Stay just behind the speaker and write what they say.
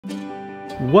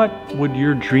What would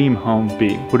your dream home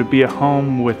be? Would it be a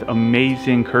home with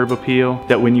amazing curb appeal,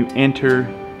 that when you enter,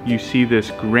 you see this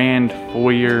grand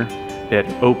foyer that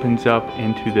opens up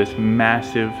into this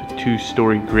massive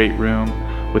 2-story great room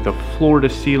with a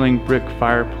floor-to-ceiling brick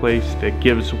fireplace that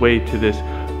gives way to this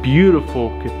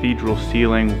beautiful cathedral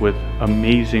ceiling with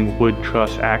amazing wood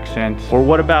truss accents? Or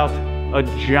what about a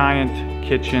giant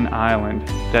kitchen island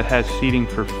that has seating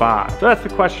for 5? So that's the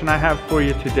question I have for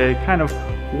you today. Kind of,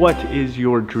 what is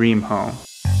your dream home?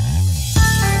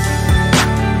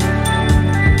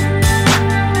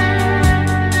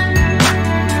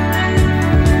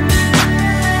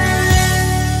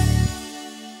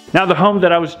 Now, the home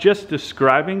that I was just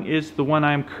describing is the one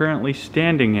I'm currently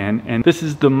standing in, and this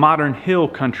is the modern hill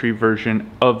country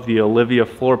version of the Olivia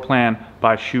floor plan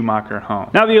by Schumacher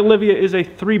Home. Now, the Olivia is a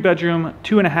 3-bedroom,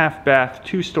 2.5 bath,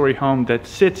 2-story home that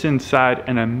sits inside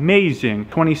an amazing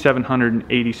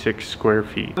 2,786 square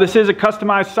feet. This is a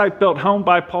customized site-built home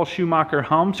by Paul Schumacher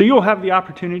Home, so you'll have the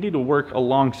opportunity to work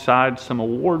alongside some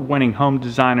award-winning home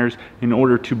designers in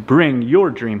order to bring your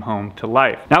dream home to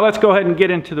life. Now, let's go ahead and get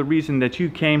into the reason that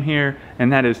you came here,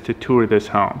 and that is to tour this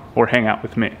home or hang out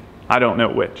with me. I don't know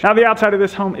which. Now, the outside of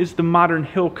this home is the modern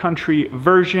hill country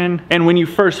version, and when you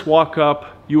first walk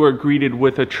up, you are greeted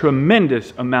with a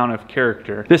tremendous amount of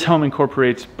character. This home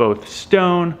incorporates both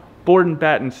stone, board and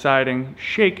batten siding,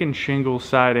 shake and shingle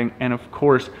siding, and of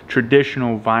course,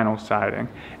 traditional vinyl siding.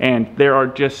 And there are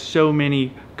just so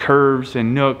many curves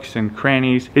and nooks and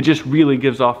crannies. It just really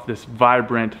gives off this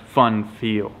vibrant, fun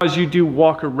feel. As you do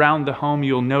walk around the home,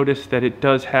 you'll notice that it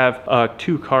does have a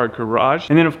 2-car garage.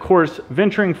 And then of course,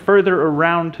 venturing further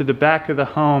around to the back of the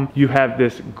home, you have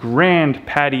this grand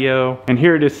patio. And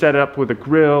here it is set up with a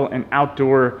grill, an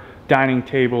outdoor dining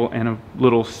table, and a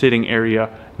little sitting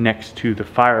area next to the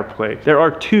fireplace. There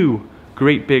are 2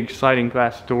 great big sliding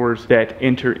glass doors that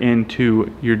enter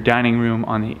into your dining room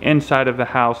on the inside of the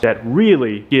house that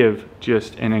really give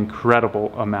just an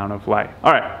incredible amount of light.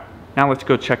 All right, now let's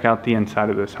go check out the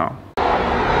inside of this home.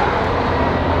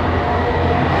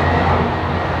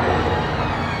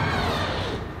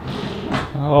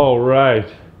 All right,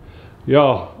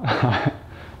 y'all,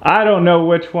 I don't know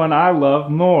which one I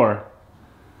love more.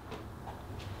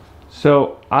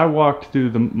 So I walked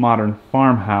through the modern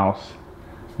farmhouse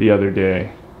the other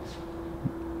day,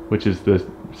 which is the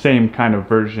same kind of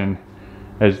version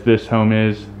as this home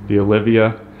is, the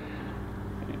Olivia,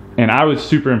 and I was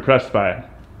super impressed by it.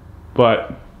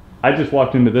 But I just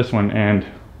walked into this one and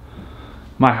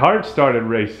my heart started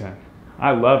racing.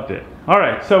 I loved it. All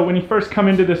right, so when you first come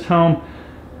into this home,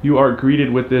 you are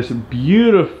greeted with this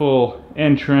beautiful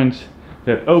entrance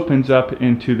that opens up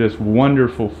into this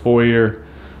wonderful foyer.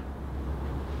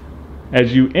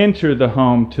 As you enter the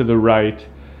home to the right,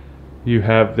 you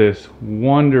have this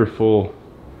wonderful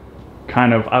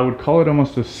kind of, I would call it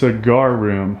almost a cigar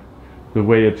room, the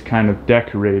way it's kind of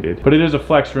decorated. But it is a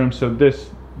flex room, so this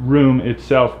room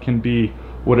itself can be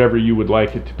whatever you would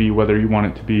like it to be, whether you want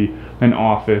it to be an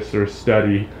office or a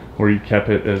study, or you kept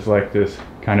it as like this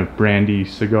kind of brandy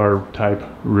cigar type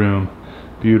room.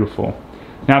 Beautiful.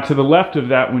 Now, to the left of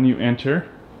that, when you enter,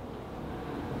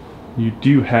 you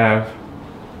do have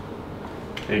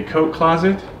a coat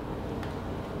closet.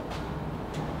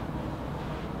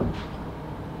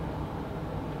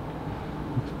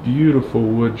 Beautiful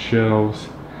wood shelves.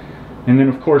 And then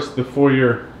of course the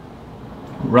foyer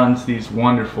runs these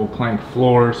wonderful plank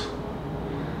floors,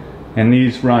 and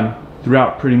these run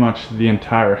throughout pretty much the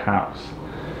entire house.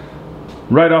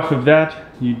 Right off of that,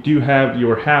 you do have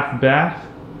your half bath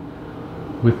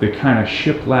with the kind of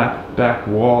shiplap back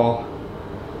wall.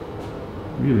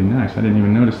 Really nice, I didn't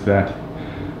even notice that.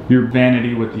 Your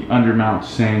vanity with the undermount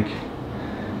sink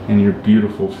and your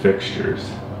beautiful fixtures.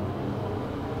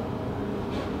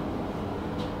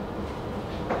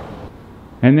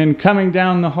 And then coming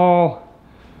down the hall,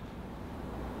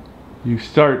 you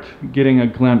start getting a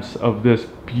glimpse of this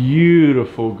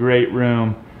beautiful great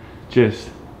room. Just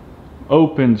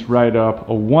opens right up,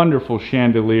 a wonderful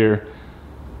chandelier,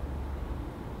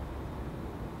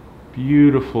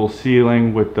 beautiful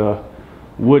ceiling with the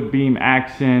wood beam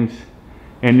accents,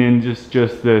 and then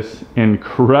just this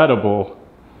incredible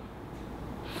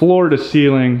floor to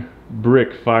ceiling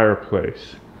brick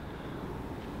fireplace.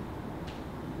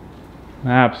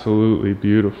 Absolutely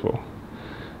beautiful.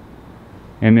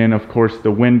 And then of course the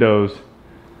windows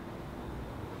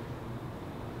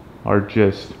are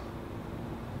just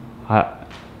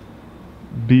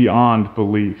beyond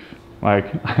belief.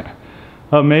 Like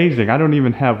amazing. I don't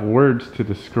even have words to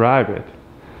describe it.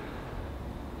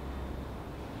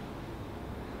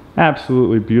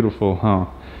 Absolutely beautiful, huh?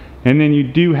 And then you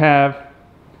do have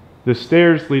the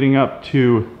stairs leading up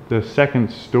to the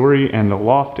second story and the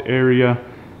loft area,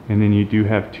 and then you do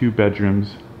have 2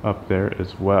 bedrooms up there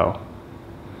as well.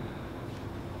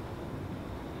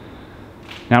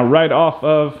 Now right off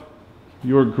of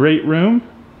your great room,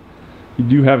 you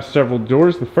do have several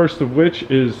doors, the first of which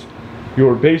is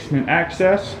your basement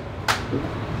access.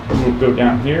 We'll go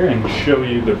down here and show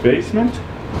you the basement.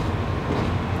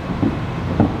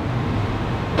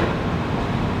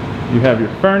 You have your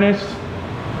furnace.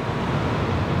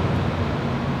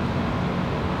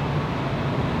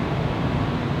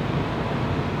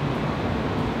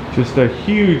 Just a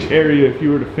huge area if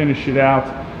you were to finish it out.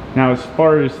 Now as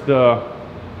far as the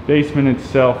basement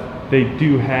itself, they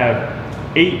do have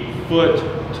 8-foot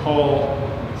tall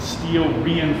steel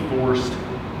reinforced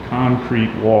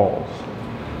concrete walls.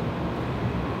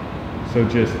 So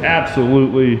just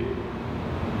absolutely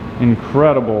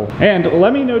incredible. And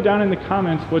let me know down in the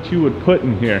comments what you would put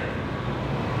in here.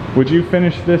 Would you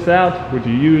finish this out? Would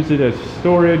you use it as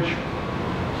storage?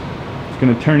 It's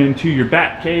gonna turn into your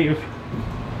bat cave.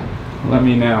 Let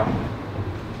me know.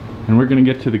 And we're gonna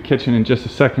get to the kitchen in just a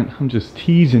second. I'm just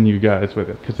teasing you guys with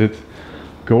it because it's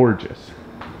gorgeous.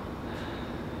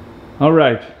 All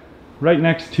right, right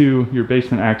next to your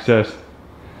basement access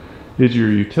is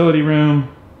your utility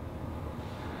room.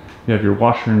 You have your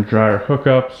washer and dryer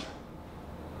hookups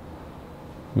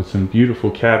with some beautiful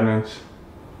cabinets.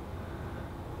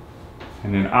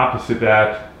 And then opposite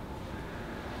that,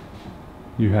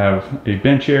 you have a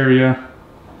bench area.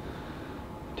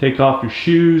 Take off your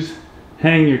shoes,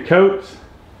 hang your coats,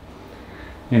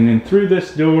 and then through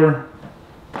this door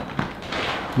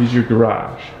is your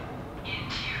garage.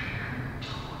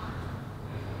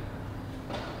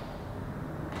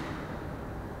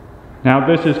 Now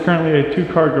this is currently a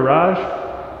 2-car garage,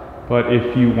 but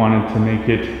if you wanted to make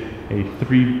it a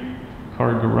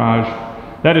 3-car garage,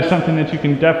 that is something that you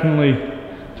can definitely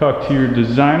talk to your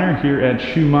designer here at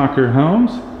Schumacher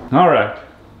Homes. All right.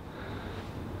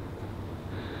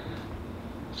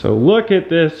 So look at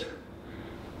this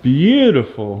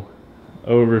beautiful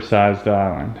oversized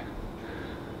island.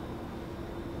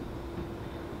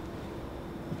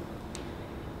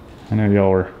 I know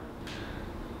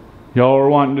y'all were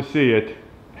wanting to see it.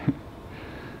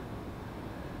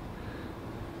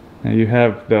 Now you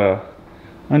have the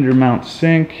undermount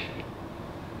sink.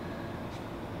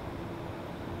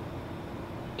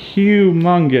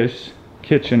 Humongous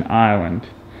kitchen island.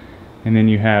 And then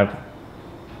you have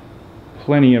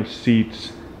plenty of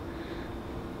seats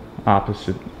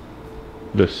opposite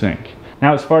the sink.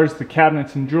 Now as far as the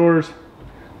cabinets and drawers,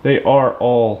 they are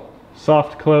all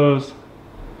soft close.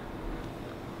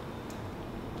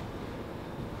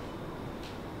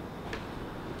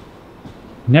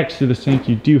 Next to the sink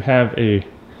you do have a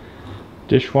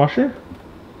dishwasher.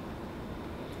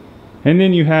 And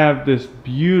then you have this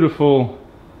beautiful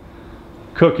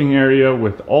cooking area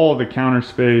with all the counter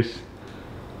space,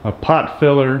 a pot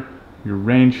filler, your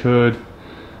range hood,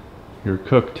 your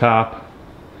cooktop,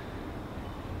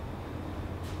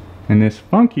 and this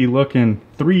funky looking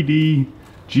 3D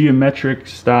geometric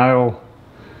style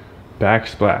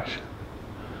backsplash.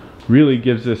 Really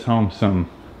gives this home some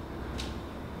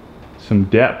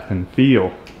depth and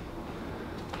feel,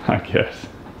 I guess.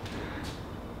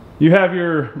 You have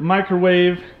your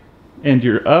microwave and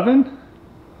your oven.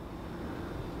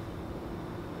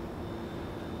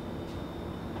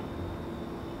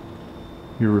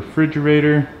 Your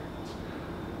refrigerator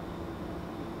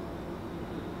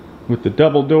with the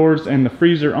double doors and the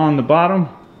freezer on the bottom.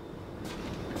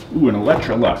 Ooh, an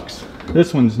Electrolux.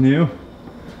 This one's new.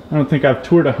 I don't think I've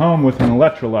toured a home with an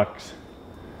Electrolux.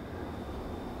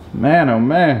 Man, oh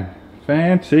man,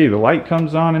 fancy. The light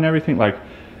comes on and everything, like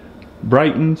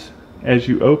brightens as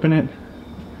you open it.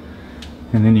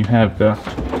 And then you have the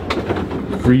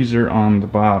freezer on the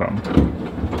bottom.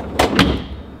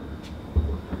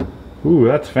 Ooh,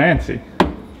 that's fancy.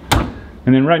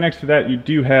 And then right next to that you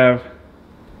do have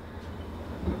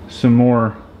some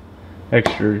more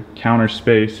extra counter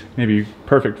space, maybe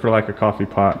perfect for like a coffee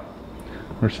pot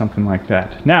or something like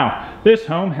that. Now, this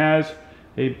home has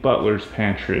a butler's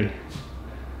pantry.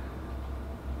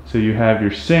 So you have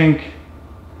your sink,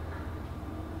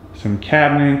 some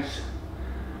cabinets,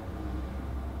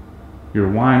 your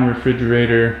wine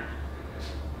refrigerator,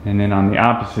 and then on the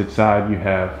opposite side you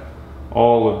have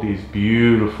all of these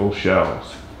beautiful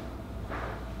shelves.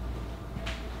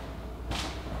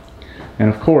 And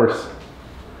of course,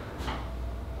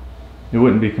 it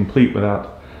wouldn't be complete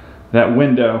without that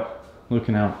window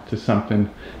looking out to something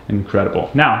incredible.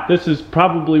 Now, this is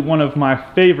probably one of my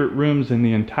favorite rooms in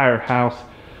the entire house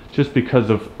just because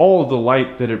of all of the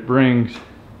light that it brings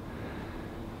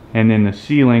And then the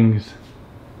ceilings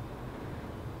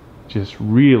just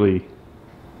really,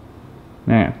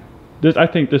 man, I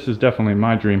think this is definitely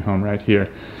my dream home right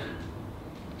here.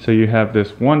 So you have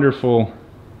this wonderful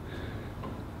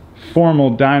formal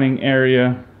dining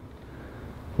area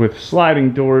with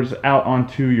sliding doors out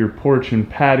onto your porch and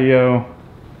patio.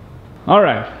 All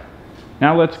right,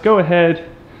 now let's go ahead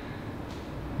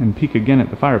and peek again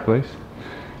at the fireplace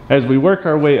as we work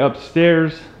our way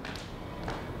upstairs,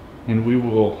 and we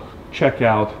will check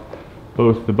out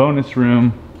both the bonus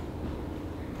room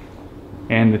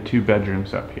and the 2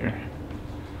 bedrooms up here.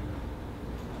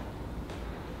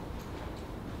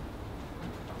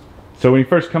 So when you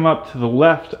first come up, to the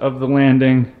left of the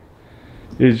landing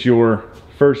is your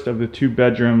first of the 2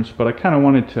 bedrooms, but I kind of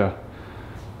wanted to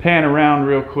pan around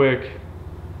real quick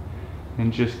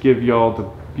and just give y'all the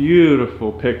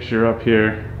beautiful picture up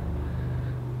here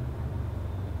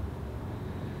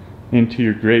into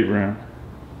your great room.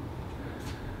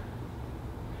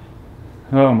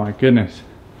 Oh my goodness.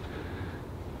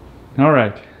 All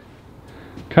right,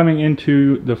 coming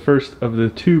into the first of the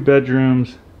 2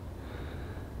 bedrooms,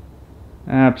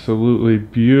 absolutely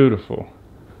beautiful.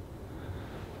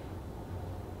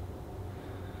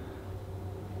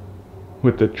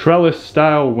 With the trellis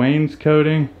style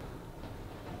wainscoting.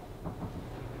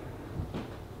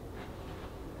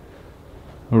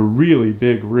 A really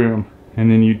big room,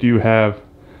 and then you do have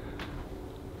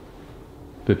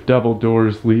the double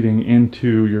doors leading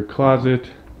into your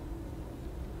closet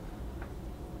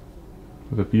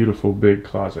with a beautiful big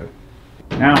closet.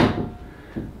 Now,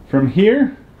 from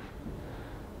here,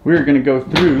 we're going to go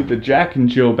through the Jack and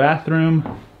Jill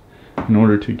bathroom in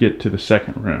order to get to the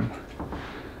second room.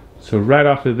 So right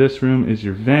off of this room is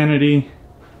your vanity,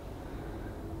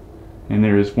 and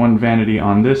there is 1 vanity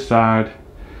on this side,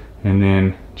 and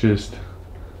then just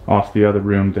off the other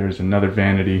room there's another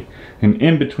vanity, and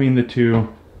in between the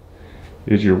 2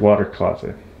 is your water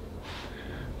closet.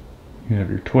 You have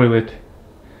your toilet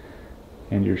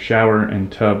and your shower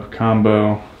and tub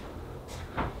combo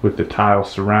with the tile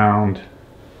surround.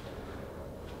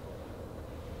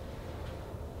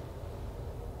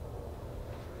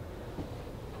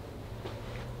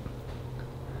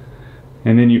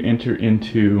 And then you enter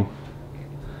into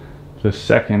the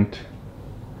second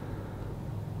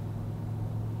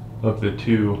of the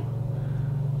 2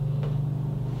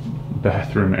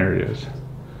 bathroom areas.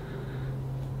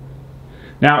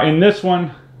 Now in this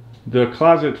one, the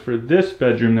closet for this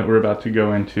bedroom that we're about to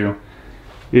go into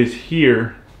is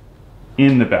here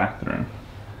in the bathroom.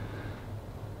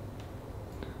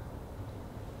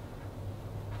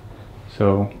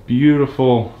 So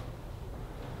beautiful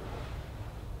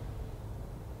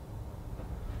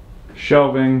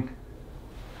shelving,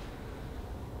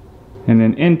 and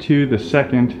then into the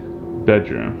second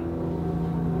bedroom.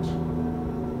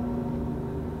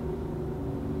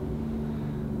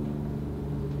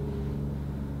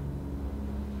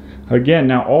 Again,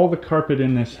 now all the carpet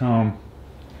in this home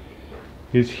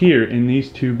is here in these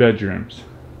 2 bedrooms.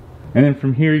 And then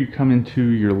from here you come into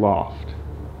your loft,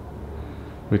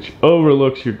 which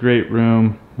overlooks your great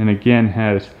room, and again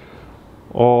has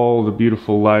all the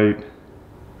beautiful light.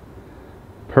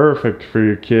 Perfect for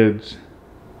your kids.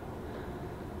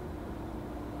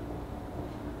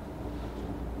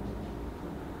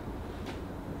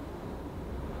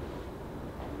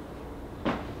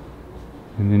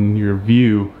 And then your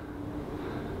view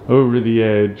over the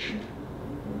edge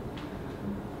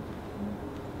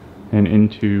and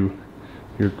into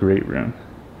your great room.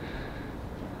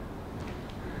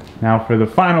 Now for the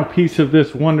final piece of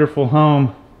this wonderful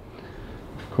home,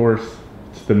 of course,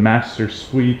 it's the master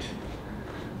suite.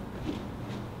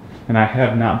 And I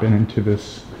have not been into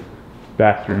this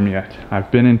bathroom yet. I've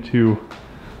been into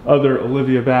other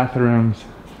Olivia bathrooms,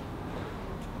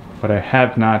 but I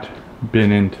have not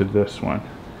been into this one.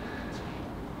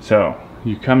 So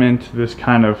you come into this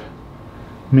kind of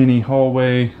mini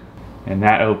hallway, and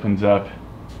that opens up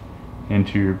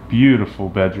into your beautiful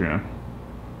bedroom.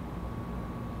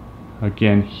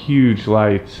 Again, huge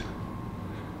lights,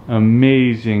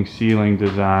 amazing ceiling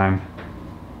design.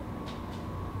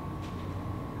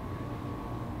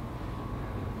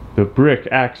 The brick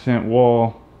accent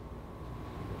wall.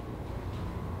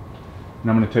 And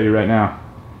I'm going to tell you right now,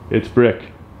 it's brick.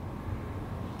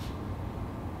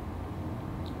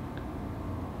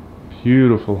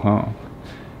 Beautiful home.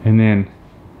 And then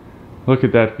look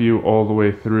at that view all the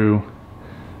way through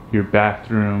your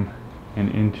bathroom and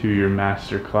into your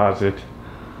master closet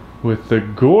with the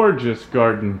gorgeous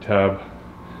garden tub.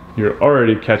 You're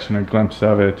already catching a glimpse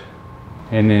of it.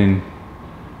 And then,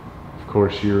 of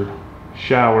course, your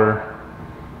shower,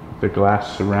 the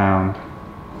glass surround.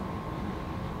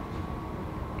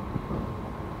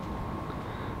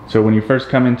 So when you first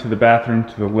come into the bathroom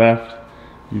to the left,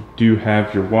 you do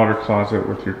have your water closet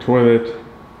with your toilet.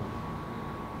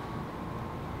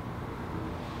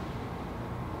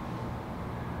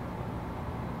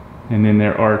 And then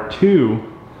there are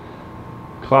 2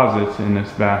 closets in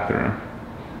this bathroom.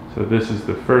 So this is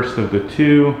the first of the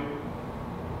 2.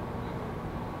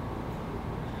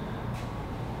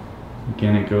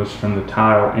 Again, it goes from the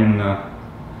tile in the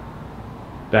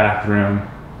bathroom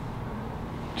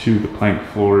to the plank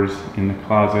floors in the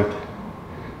closet.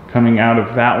 Coming out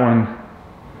of that one,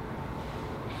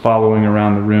 following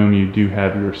around the room, you do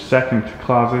have your second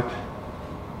closet.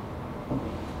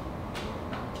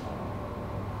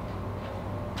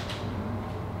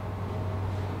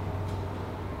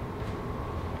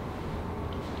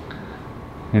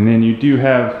 And then you do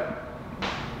have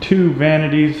 2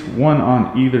 vanities, one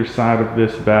on either side of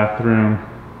this bathroom,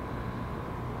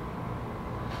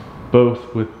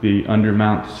 both with the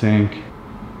undermount sink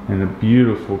and the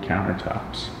beautiful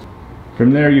countertops.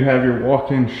 From there you have your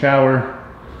walk-in shower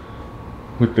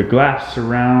with the glass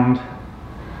surround,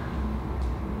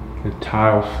 the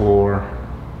tile floor,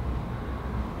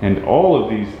 and all of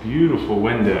these beautiful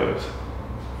windows.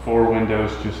 4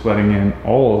 windows just letting in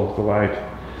all of the light.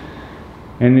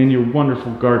 And then your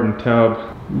wonderful garden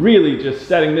tub, really just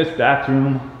setting this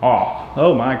bathroom off.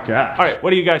 Oh my God. All right,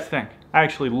 what do you guys think? I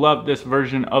actually love this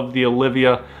version of the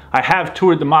Olivia. I have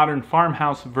toured the modern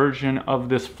farmhouse version of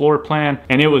this floor plan,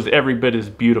 and it was every bit as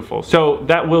beautiful. So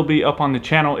that will be up on the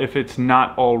channel if it's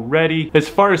not already. As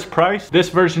far as price, this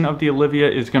version of the Olivia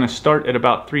is gonna start at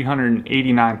about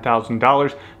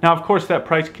 $389,000. Now, of course, that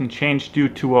price can change due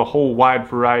to a whole wide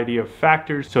variety of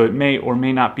factors, so it may or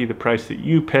may not be the price that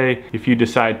you pay if you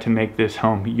decide to make this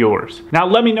home yours. Now,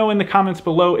 let me know in the comments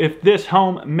below if this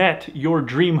home met your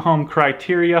dream home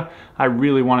criteria. I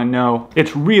really want to know.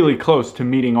 It's really close to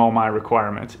meeting all my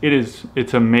requirements.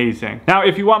 It's amazing. Now,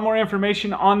 if you want more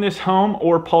information on this home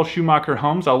or Paul Schumacher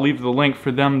homes, I'll leave the link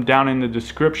for them down in the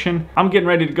description. I'm getting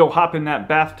ready to go hop in that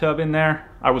bathtub in there.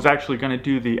 I was actually going to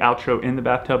do the outro in the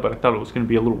bathtub, but I thought it was going to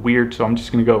be a little weird, so I'm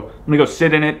gonna go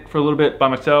sit in it for a little bit by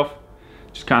myself.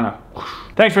 Just kind of.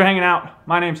 Thanks for hanging out.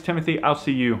 My name's Timothy. I'll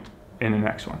see you in the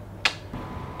next one.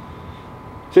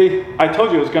 See, I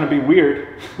told you it was going to be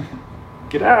weird.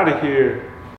 Get out of here.